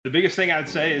The biggest thing I'd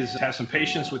say is have some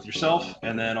patience with yourself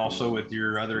and then also with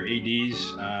your other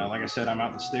ADs. Like I said, I'm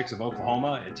out in the sticks of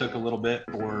Oklahoma. It took a little bit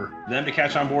for them to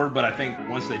catch on board, but I think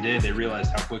once they did, they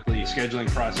realized how quickly scheduling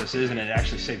process is, and it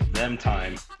actually saved them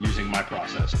time using my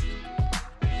process.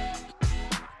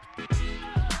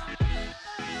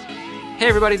 Hey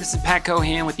everybody, this is Pat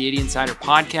Cohan with the AD Insider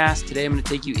Podcast. Today I'm going to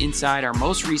take you inside our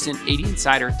most recent AD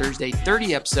Insider Thursday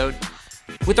 30 episode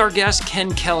with our guest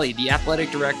Ken Kelly, the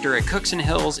athletic director at Cookson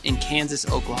Hills in Kansas,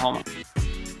 Oklahoma.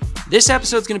 This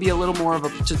episode is going to be a little more of a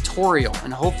tutorial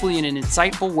and hopefully in an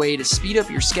insightful way to speed up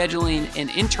your scheduling and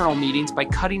internal meetings by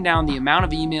cutting down the amount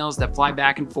of emails that fly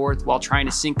back and forth while trying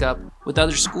to sync up with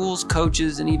other schools,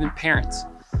 coaches, and even parents.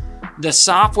 The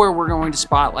software we're going to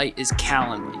spotlight is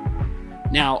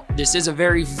Calendly. Now, this is a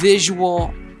very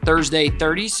visual Thursday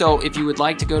 30, so if you would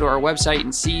like to go to our website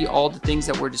and see all the things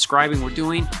that we're describing we're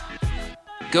doing,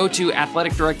 go to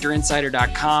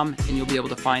athleticdirectorinsider.com and you'll be able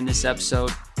to find this episode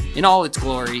in all its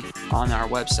glory on our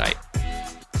website.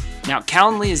 Now,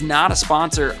 Calendly is not a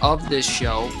sponsor of this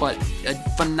show, but a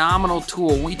phenomenal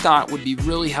tool we thought would be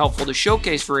really helpful to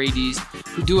showcase for ADs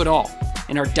who do it all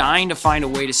and are dying to find a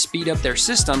way to speed up their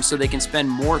system so they can spend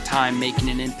more time making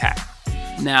an impact.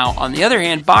 Now, on the other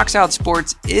hand, Box Out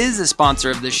Sports is a sponsor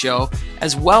of this show,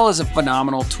 as well as a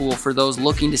phenomenal tool for those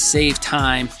looking to save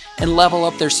time and level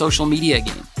up their social media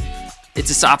game.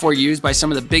 It's a software used by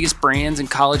some of the biggest brands in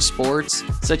college sports,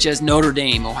 such as Notre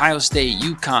Dame, Ohio State,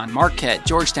 UConn, Marquette,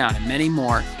 Georgetown, and many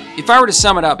more. If I were to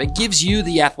sum it up, it gives you,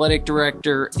 the athletic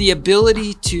director, the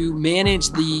ability to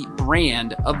manage the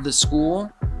brand of the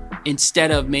school instead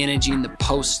of managing the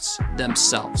posts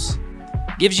themselves.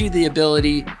 Gives you the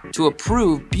ability to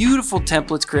approve beautiful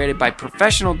templates created by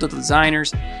professional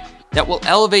designers that will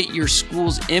elevate your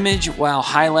school's image while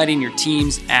highlighting your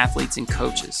team's athletes and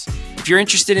coaches. If you're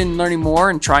interested in learning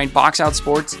more and trying Box Out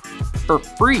Sports for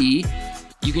free,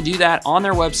 you can do that on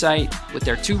their website with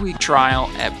their 2-week trial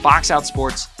at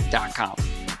boxoutsports.com.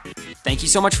 Thank you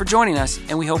so much for joining us,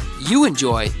 and we hope you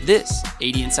enjoy this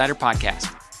AD Insider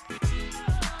Podcast.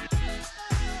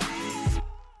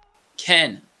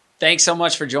 Ken, thanks so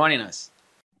much for joining us.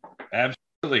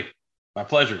 Absolutely. My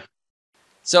pleasure.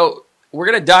 So we're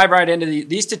going to dive right into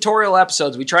these tutorial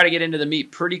episodes. We try to get into the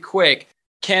meat pretty quick.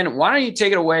 Ken, why don't you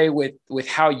take it away with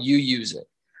how you use it?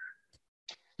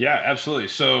 Yeah, absolutely.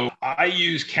 So I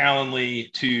use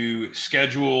Calendly to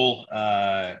schedule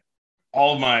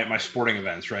all of my sporting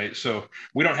events, right? So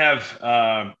we don't have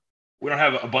a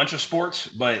bunch of sports,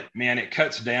 but man, it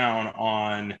cuts down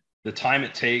on the time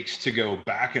it takes to go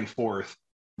back and forth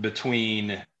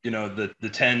between, the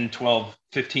 10, 12,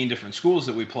 15 different schools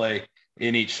that we play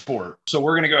in each sport. So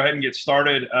we're going to go ahead and get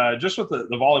started just with the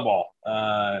volleyball.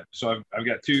 So I've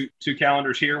got two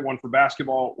calendars here, one for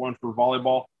basketball, one for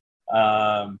volleyball.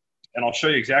 And I'll show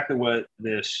you exactly what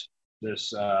this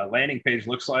landing page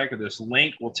looks like, or this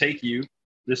link will take you.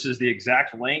 This is the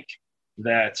exact link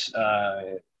that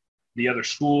the other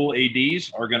school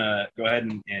ADs are going to go ahead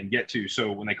and get to.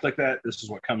 So when they click that, this is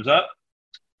what comes up.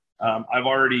 I've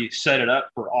already set it up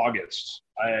for August.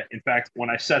 In fact, when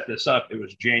I set this up, it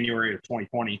was January of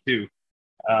 2022.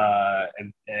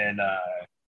 And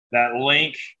that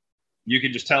link, you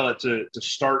can just tell it to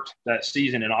start that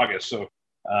season in August. So,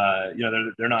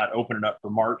 they're not opening up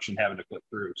for March and having to click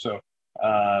through. So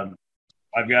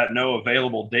I've got no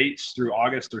available dates through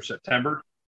August or September.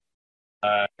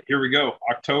 Here we go,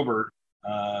 October.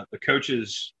 The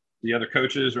other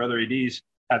coaches or other ADs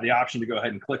have the option to go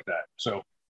ahead and click that. So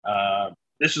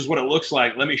this is what it looks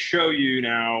like. Let me show you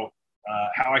now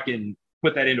how I can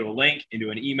put that into a link, into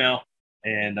an email,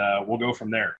 and we'll go from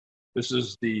there. This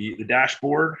is the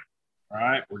dashboard. All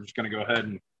right, we're just going to go ahead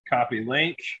and copy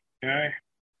link. Okay,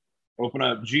 open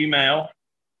up Gmail.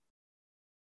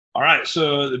 All right,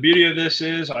 so the beauty of this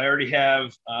is I already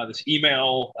have this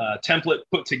email template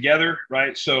put together,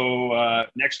 right? So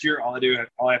next year, all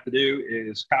I have to do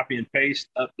is copy and paste,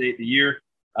 update the year.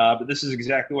 But this is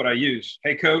exactly what I use.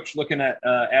 Hey, coach, looking at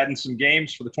adding some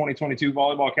games for the 2022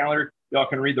 volleyball calendar. Y'all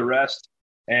can read the rest.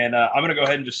 And I'm going to go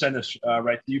ahead and just send this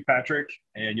right to you, Patrick,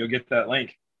 and you'll get that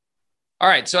link. All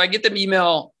right. So I get the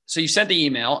email. So you sent the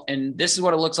email, and this is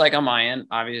what it looks like on my end.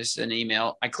 Obviously, an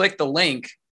email. I click the link,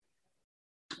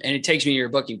 and it takes me to your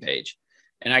booking page.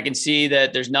 And I can see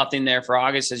that there's nothing there for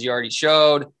August, as you already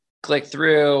showed. Click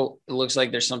through. It looks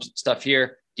like there's some stuff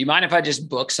here. Do you mind if I just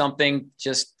book something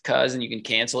just because, and you can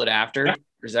cancel it after? Or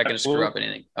is that going to screw up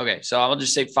anything? Okay, so I'll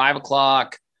just say 5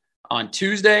 o'clock on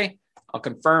Tuesday. I'll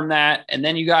confirm that. And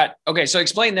then so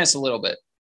explain this a little bit.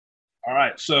 All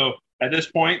right. So at this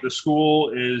point, the school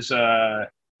is, the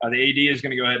AD is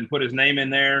going to go ahead and put his name in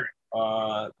there.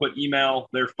 put email,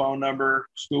 their phone number,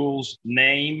 school's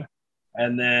name,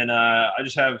 and then I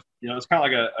just have, it's kind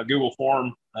of like a Google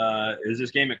form. Is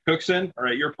this game at Cookson or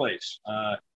at your place?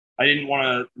 I didn't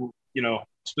want to,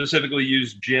 specifically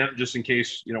use gym just in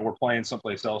case, we're playing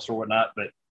someplace else or whatnot.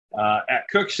 But at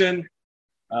Cookson,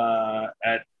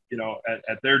 at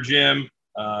their gym,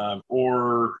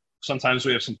 or sometimes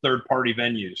we have some third-party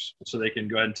venues, so they can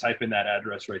go ahead and type in that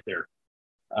address right there.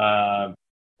 Are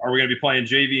we going to be playing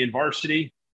JV and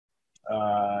varsity?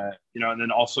 And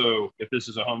then also if this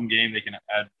is a home game, they can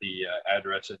add the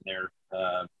address in there.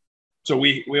 So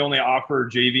we only offer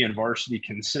JV and varsity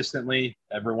consistently.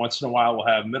 Every once in a while we'll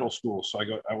have middle school. So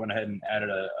I went ahead and added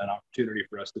an opportunity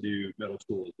for us to do middle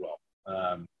school as well.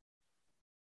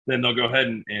 Then they'll go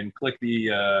ahead and click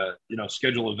the,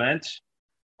 schedule event.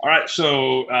 All right.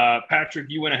 So Patrick,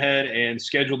 you went ahead and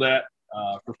scheduled that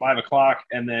for 5 o'clock,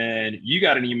 and then you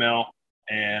got an email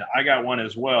and I got one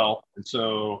as well. And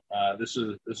so this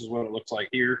is what it looks like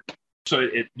here. So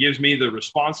it gives me the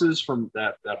responses from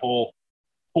that whole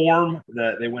form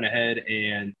that they went ahead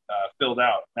and filled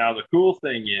out. Now, the cool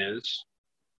thing is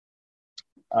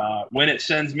when it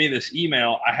sends me this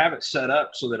email, I have it set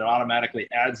up so that it automatically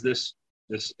adds this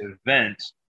event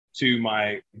to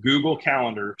my Google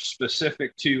Calendar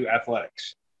specific to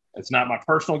athletics. It's not my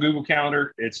personal Google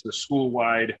Calendar. It's the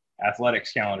school-wide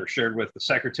athletics calendar shared with the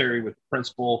secretary, with the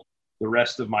principal, the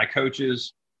rest of my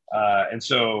coaches. And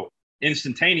so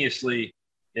instantaneously,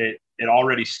 it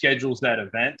already schedules that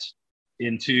event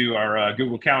into our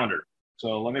Google Calendar.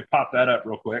 So let me pop that up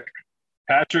real quick.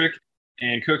 Patrick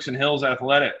and Cookson Hills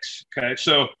Athletics. Okay,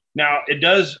 so now it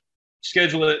does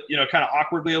schedule it, kind of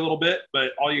awkwardly a little bit,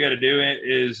 but all you got to do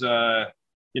is,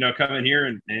 come in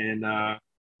here and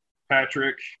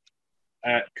Patrick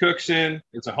at Cookson.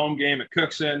 It's a home game at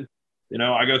Cookson.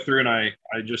 I go through and I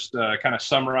just kind of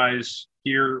summarize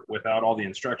here without all the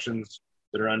instructions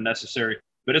that are unnecessary,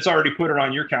 but it's already put it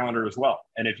on your calendar as well.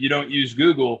 And if you don't use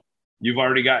Google, you've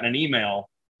already gotten an email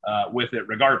with it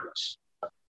regardless.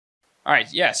 All right.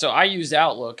 Yeah. So I used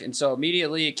Outlook. And so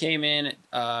immediately it came in,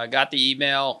 got the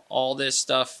email, all this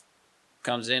stuff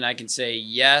comes in. I can say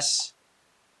yes.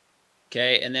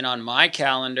 Okay. And then on my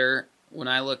calendar, when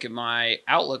I look at my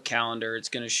Outlook calendar, it's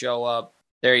going to show up.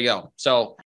 There you go.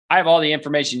 So I have all the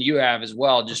information you have as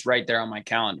well, just right there on my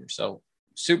calendar. So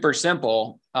super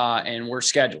simple. And we're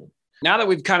scheduled. Now that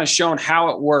we've kind of shown how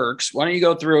it works, why don't you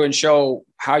go through and show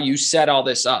how you set all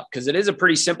this up? Because it is a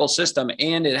pretty simple system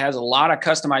and it has a lot of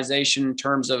customization in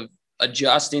terms of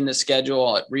adjusting the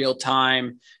schedule at real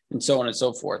time and so on and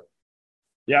so forth.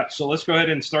 Yeah, so let's go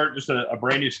ahead and start just a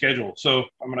brand new schedule. So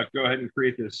I'm going to go ahead and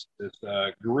create this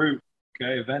group.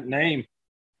 Okay, event name.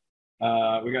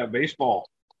 We got baseball.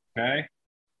 Okay,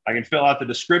 I can fill out the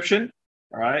description.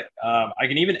 All right, I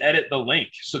can even edit the link.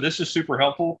 So this is super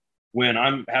helpful when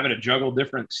I'm having to juggle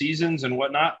different seasons and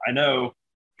whatnot. I know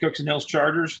Cookson Hills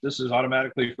Chargers, this is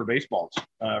automatically for baseball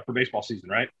season,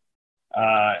 right?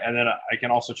 And then I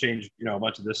can also change, a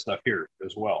bunch of this stuff here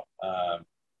as well.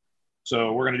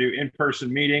 So we're going to do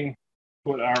in-person meeting,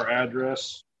 put our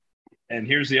address. And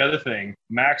here's the other thing,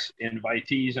 max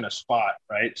invitees in a spot,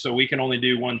 right? So we can only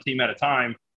do one team at a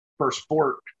time per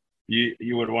sport.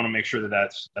 You would want to make sure that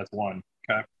that's one,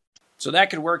 okay? So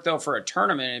that could work, though, for a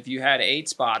tournament if you had 8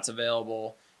 spots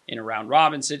available in a round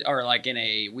robin or like in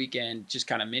a weekend, just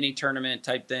kind of mini tournament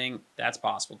type thing. That's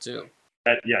possible, too.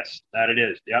 Yes, that it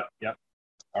is. Yep.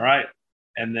 All right.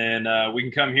 And then we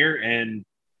can come here and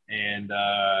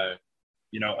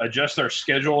adjust our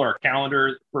schedule, our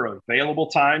calendar for available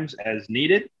times as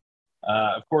needed.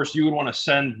 Of course, you would want to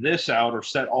send this out or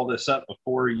set all this up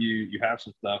before you have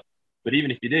some stuff. But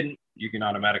even if you didn't, you can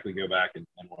automatically go back and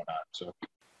whatnot. So.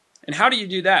 And how do you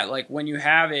do that? Like when you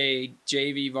have a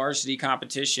JV varsity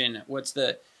competition,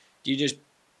 do you just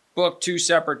book 2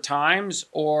 separate times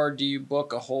or do you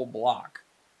book a whole block?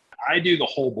 I do the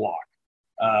whole block.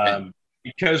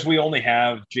 Because we only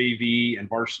have JV and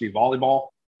varsity volleyball,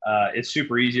 it's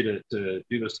super easy to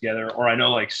do those together. Or I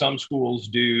know like some schools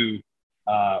do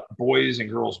boys and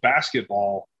girls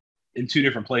basketball in 2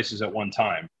 different places at one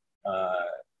time.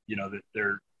 That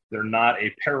they're not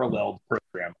a paralleled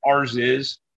program. Ours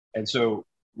is. And so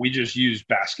we just use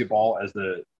basketball as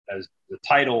the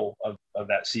title of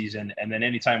that season. And then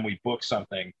anytime we book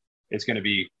something, it's going to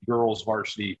be girls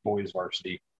varsity, boys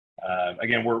varsity.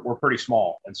 Again, we're pretty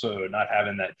small. And so not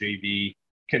having that JV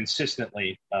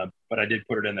consistently, but I did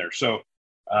put it in there. So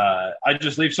I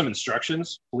just leave some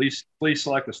instructions. Please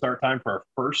select the start time for our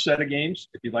first set of games.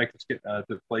 If you'd like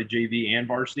to play JV and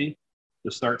varsity,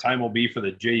 the start time will be for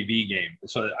the JV game.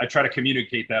 So I try to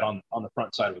communicate that on the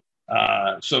front side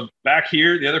So back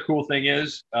here, the other cool thing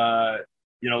is,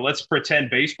 let's pretend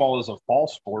baseball is a fall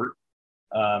sport.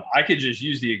 I could just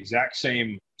use the exact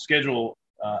same schedule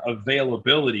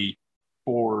availability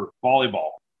for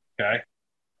volleyball. Okay.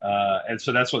 And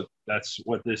so that's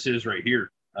what this is right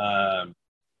here.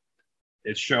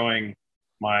 It's showing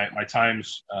my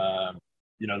times,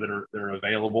 that are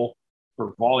available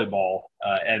for volleyball.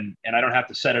 And I don't have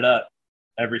to set it up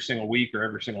every single week or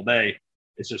every single day.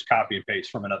 It's just copy and paste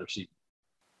from another season.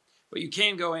 But you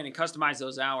can go in and customize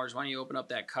those hours. Why don't you open up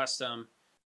that custom?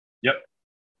 Yep.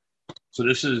 So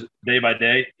this is day by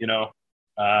day.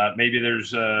 Maybe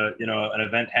there's an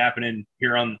event happening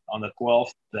here on the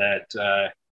 12th that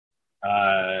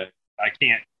I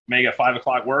can't make a 5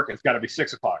 o'clock work. It's got to be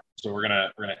 6 o'clock. So we're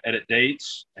gonna edit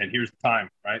dates, and here's the time,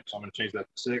 right? So I'm gonna change that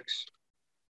to 6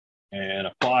 and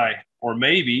apply. Or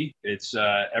maybe it's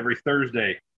every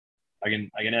Thursday. I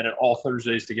can edit all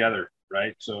Thursdays together,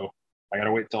 right? So I got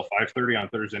to wait till 5:30 on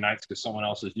Thursday nights because someone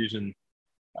else is using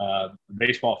the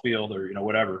baseball field or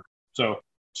whatever. So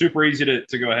super easy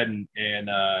to go ahead and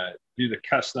do the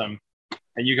custom,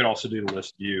 and you can also do the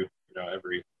list view,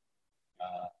 every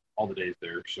all the days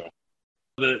there. So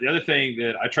the other thing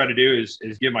that I try to do is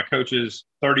give my coaches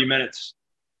 30-minute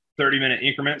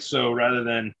increments. So rather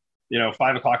than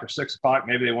 5 o'clock or 6 o'clock,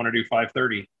 maybe they want to do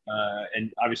 5:30,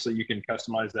 and obviously you can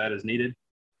customize that as needed.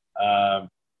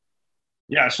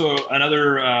 So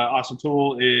another awesome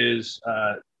tool is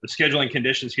the scheduling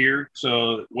conditions here.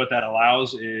 So what that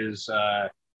allows is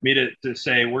me to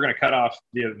say we're going to cut off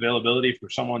the availability for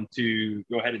someone to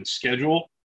go ahead and schedule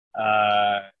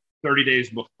 30 days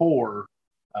before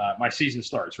my season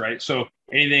starts, right? So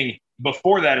anything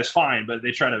before that is fine, but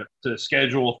they try to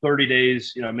schedule 30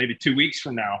 days, maybe 2 weeks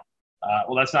from now.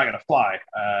 Well, that's not going to fly.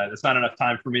 That's not enough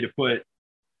time for me to put,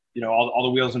 all the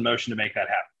wheels in motion to make that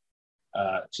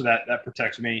happen. So that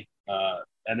protects me.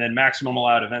 And then maximum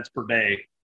allowed events per day,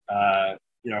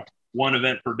 one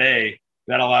event per day,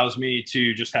 that allows me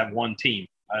to just have one team.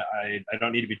 I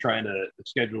don't need to be trying to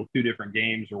schedule 2 different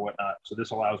games or whatnot. So this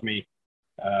allows me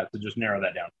to just narrow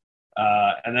that down.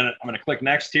 And then I'm going to click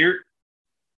next here,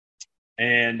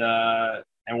 and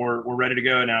we're ready to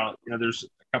go. Now, there's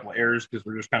a couple of errors because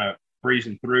we're just kind of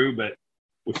breezing through, but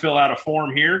we fill out a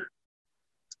form here.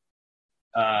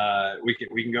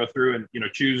 We can go through and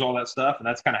choose all that stuff, and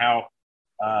that's kind of how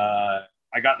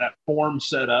I got that form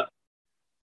set up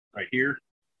right here.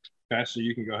 Okay, so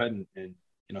you can go ahead and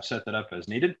set that up as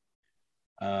needed.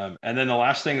 And then the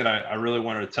last thing that I really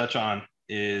wanted to touch on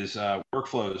is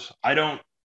workflows. I don't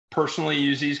personally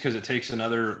use these because it takes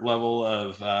another level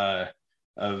of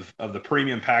the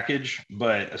premium package,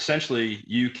 but essentially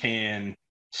you can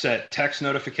set text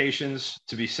notifications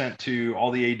to be sent to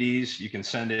all the ADs. You can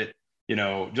send it,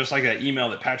 just like that email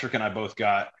that Patrick and I both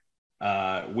got.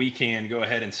 We can go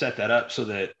ahead and set that up so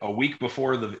that a week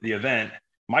before the event,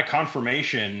 my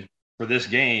confirmation for this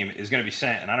game is going to be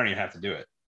sent, and I don't even have to do it.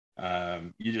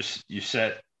 You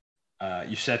set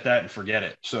that and forget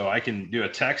it. So I can do a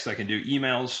text, I can do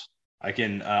emails, I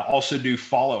can also do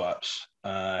follow-ups.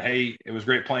 Hey, it was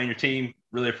great playing your team.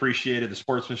 Really appreciated the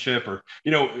sportsmanship, or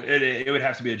it would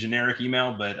have to be a generic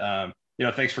email, but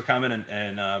thanks for coming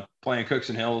and playing Cooks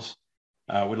and Hills.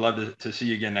 Would love to see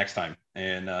you again next time.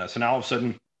 And so now all of a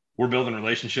sudden we're building a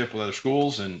relationship with other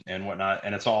schools and whatnot,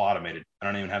 and it's all automated. I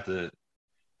don't even have to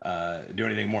do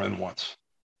anything more than once.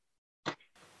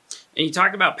 And you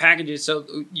talked about packages, so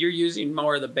you're using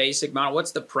more of the basic model.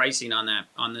 What's the pricing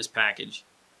on this package?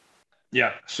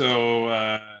 Yeah, so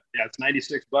it's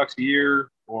 $96 a year,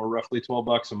 or roughly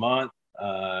 $12 a month,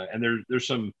 and there's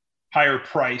some higher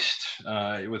priced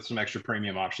with some extra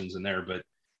premium options in there, but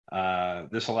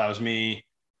this allows me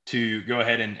to go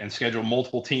ahead and schedule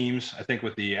multiple teams. I think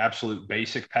with the absolute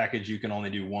basic package, you can only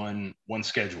do one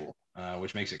schedule,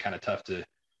 which makes it kind of tough to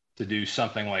do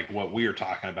something like what we are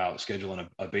talking about, scheduling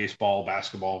a baseball,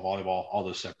 basketball, volleyball, all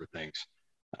those separate things.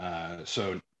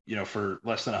 So, for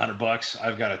less than $100,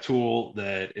 I've got a tool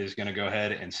that is going to go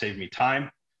ahead and save me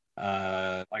time.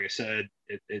 Like I said,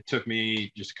 it took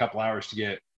me just a couple hours to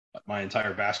get my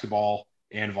entire basketball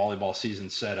and volleyball season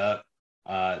set up.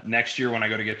 Next year, when I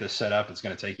go to get this set up, it's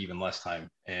going to take even less time.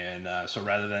 And so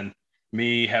rather than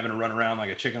me having to run around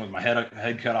like a chicken with my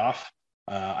head cut off,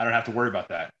 I don't have to worry about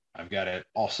that. I've got it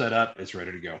all set up. It's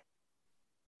ready to go.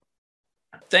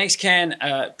 Thanks, Ken.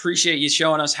 Appreciate you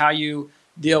showing us how you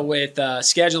deal with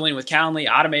scheduling with Calendly,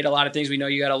 automate a lot of things. We know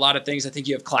you got a lot of things. I think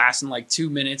you have class in like 2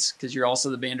 minutes because you're also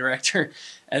the band director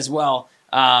as well.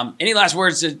 Any last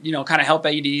words to, kind of help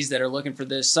ADs that are looking for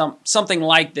this, something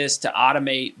like this to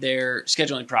automate their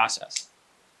scheduling process?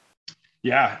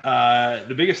 Yeah,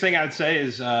 the biggest thing I'd say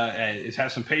is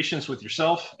have some patience with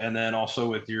yourself, and then also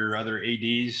with your other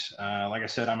ads. Like I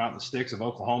said, I'm out in the sticks of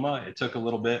Oklahoma. It took a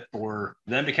little bit for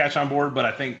them to catch on board, but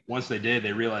I think once they did,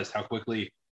 they realized how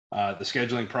quickly the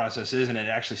scheduling process is, and it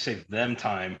actually saved them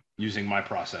time using my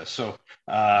process. So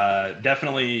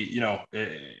definitely,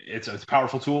 it's a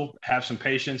powerful tool. Have some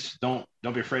patience. Don't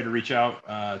be afraid to reach out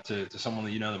to someone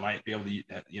that that might be able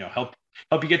to help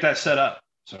you get that set up.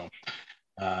 So.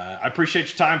 I appreciate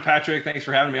your time, Patrick. Thanks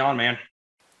for having me on, man.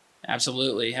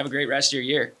 Absolutely. Have a great rest of your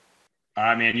year. All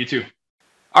right, man. You too.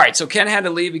 All right, so Ken had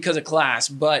to leave because of class,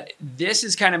 but this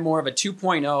is kind of more of a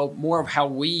 2.0, more of how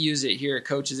we use it here at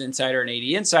Coaches Insider and AD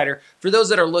Insider for those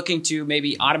that are looking to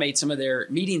maybe automate some of their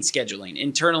meeting scheduling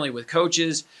internally with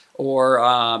coaches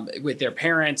or with their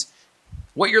parents.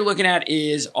 What you're looking at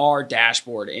is our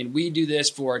dashboard, and we do this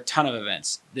for a ton of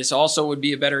events. This also would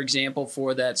be a better example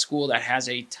for that school that has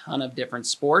a ton of different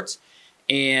sports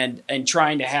and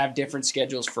trying to have different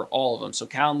schedules for all of them. So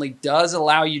Calendly does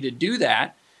allow you to do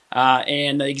that.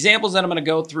 And the examples that I'm going to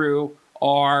go through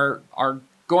are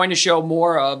going to show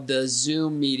more of the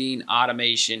Zoom meeting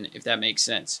automation, if that makes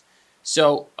sense.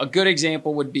 So a good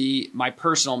example would be my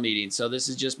personal meeting. So this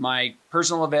is just my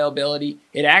personal availability.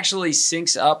 It actually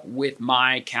syncs up with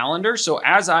my calendar. So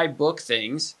as I book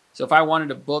things, so if I wanted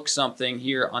to book something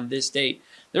here on this date,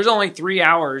 there's only 3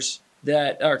 hours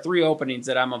or 3 openings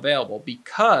that I'm available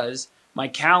because my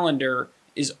calendar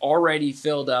is already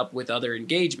filled up with other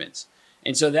engagements.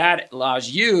 And so that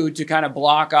allows you to kind of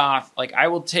block off, like I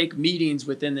will take meetings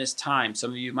within this time.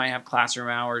 Some of you might have classroom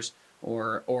hours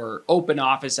or open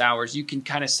office hours. You can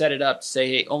kind of set it up to say,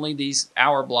 hey, only these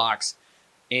hour blocks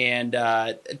and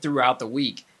throughout the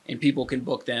week, and people can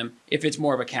book them if it's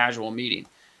more of a casual meeting.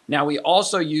 Now, we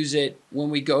also use it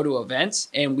when we go to events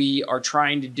and we are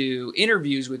trying to do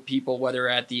interviews with people, whether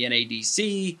at the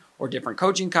NADC or different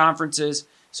coaching conferences.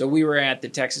 So we were at the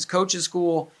Texas Coaches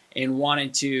School and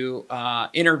wanted to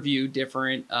interview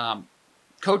different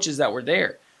coaches that were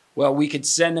there. Well, we could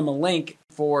send them a link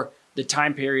for the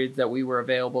time period that we were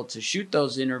available to shoot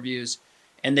those interviews,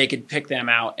 and they could pick them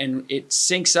out. And it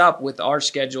syncs up with our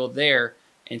schedule there.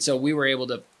 And so we were able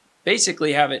to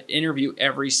basically have an interview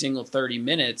every single 30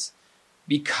 minutes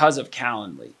because of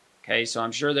Calendly. Okay, so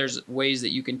I'm sure there's ways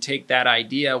that you can take that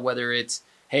idea, whether it's,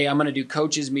 hey, I'm going to do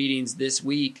coaches meetings this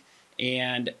week,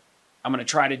 and I'm going to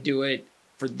try to do it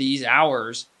for these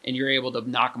hours, and you're able to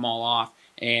knock them all off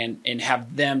and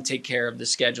have them take care of the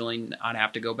scheduling, not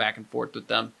have to go back and forth with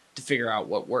them to figure out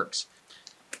what works.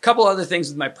 A couple other things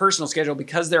with my personal schedule,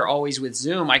 because they're always with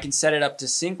Zoom, I can set it up to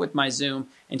sync with my Zoom.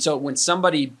 And so when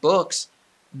somebody books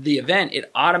the event,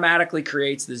 it automatically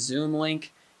creates the Zoom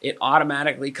link. It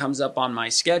automatically comes up on my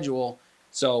schedule.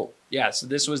 So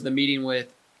this was the meeting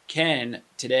with Ken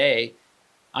today.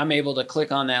 I'm able to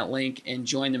click on that link and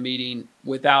join the meeting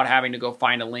without having to go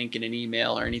find a link in an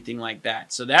email or anything like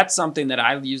that. So that's something that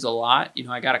I use a lot.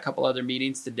 I got a couple other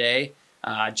meetings today.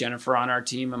 Jennifer on our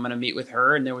team, I'm going to meet with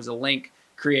her, and there was a link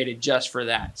created just for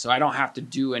that. So I don't have to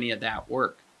do any of that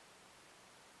work.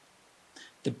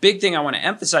 The big thing I want to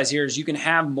emphasize here is you can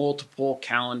have multiple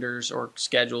calendars or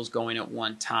schedules going at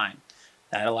one time.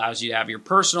 That allows you to have your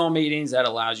personal meetings. That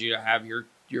allows you to have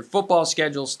your football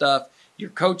schedule stuff, your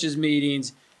coaches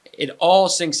meetings. It all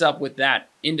syncs up with that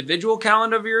individual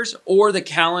calendar of yours or the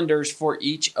calendars for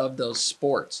each of those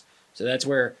sports. So that's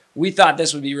where we thought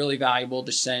this would be really valuable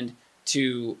to send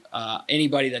to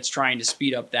anybody that's trying to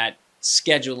speed up that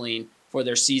scheduling for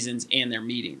their seasons and their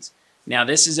meetings. Now,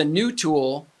 this is a new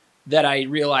tool that I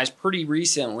realized pretty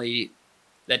recently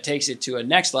that takes it to a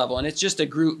next level, and it's just a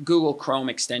Google Chrome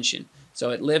extension. So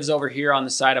it lives over here on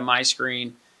the side of my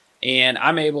screen, and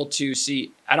I'm able to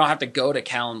see, I don't have to go to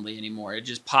Calendly anymore. It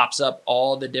just pops up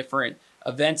all the different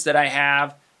events that I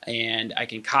have, and I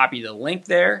can copy the link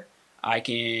there. I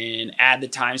can add the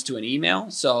times to an email.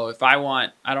 So if I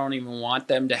don't even want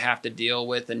them to have to deal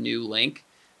with a new link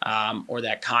or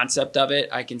that concept of it.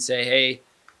 I can say, hey,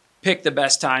 pick the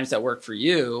best times that work for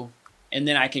you. And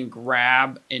then I can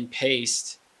grab and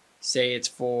paste, say it's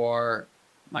for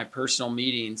my personal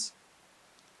meetings,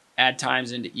 add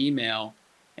times into email.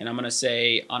 And I'm going to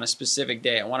say on a specific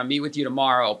day, I want to meet with you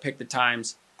tomorrow, pick the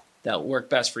times that work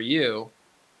best for you.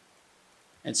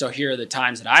 And so here are the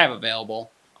times that I have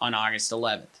available on August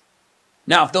 11th.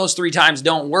 Now, if those 3 times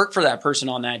don't work for that person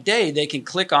on that day, they can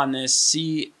click on this,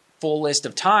 see full list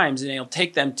of times, and it'll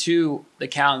take them to the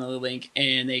Calendly link,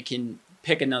 and they can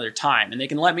pick another time. And they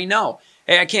can let me know,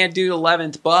 hey, I can't do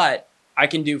 11th, but I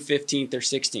can do 15th or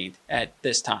 16th at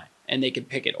this time. And they can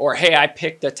pick it. Or, hey, I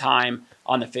picked a time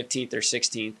on the 15th or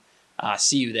 16th.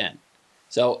 See you then.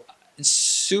 So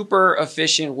super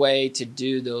efficient way to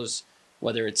do those,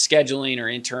 whether it's scheduling or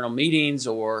internal meetings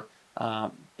or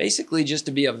basically just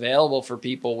to be available for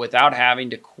people without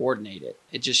having to coordinate it.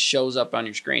 It just shows up on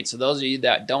your screen. So those of you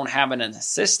that don't have an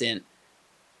assistant,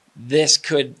 this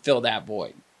could fill that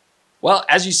void. Well,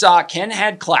 as you saw, Ken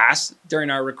had class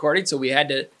during our recording, so we had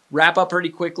to wrap up pretty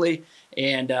quickly.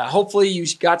 And hopefully you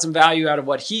got some value out of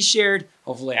what he shared.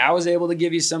 Hopefully I was able to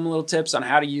give you some little tips on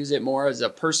how to use it more as a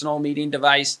personal meeting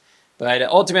device. But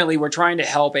ultimately, we're trying to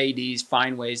help ADs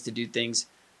find ways to do things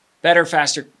better,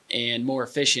 faster, and more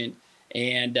efficient.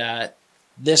 And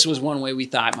this was one way we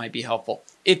thought might be helpful.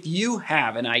 If you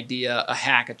have an idea, a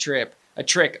hack, a trick,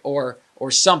 or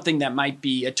something that might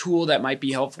be a tool that might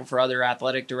be helpful for other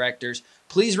athletic directors,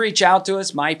 please reach out to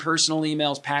us. My personal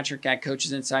email is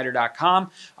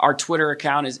patrick@coachesinsider.com. Our Twitter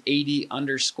account is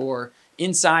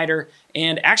AD_insider.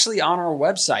 And actually on our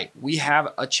website, we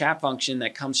have a chat function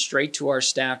that comes straight to our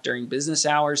staff during business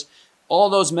hours. All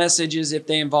those messages, if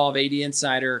they involve AD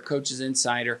Insider or Coaches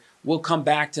Insider, will come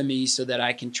back to me so that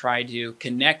I can try to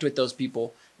connect with those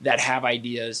people that have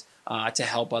ideas to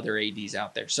help other ADs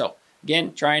out there. So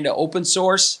again, trying to open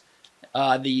source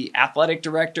the athletic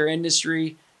director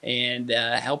industry and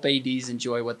help ADs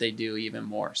enjoy what they do even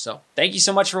more. So thank you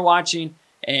so much for watching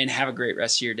and have a great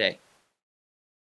rest of your day.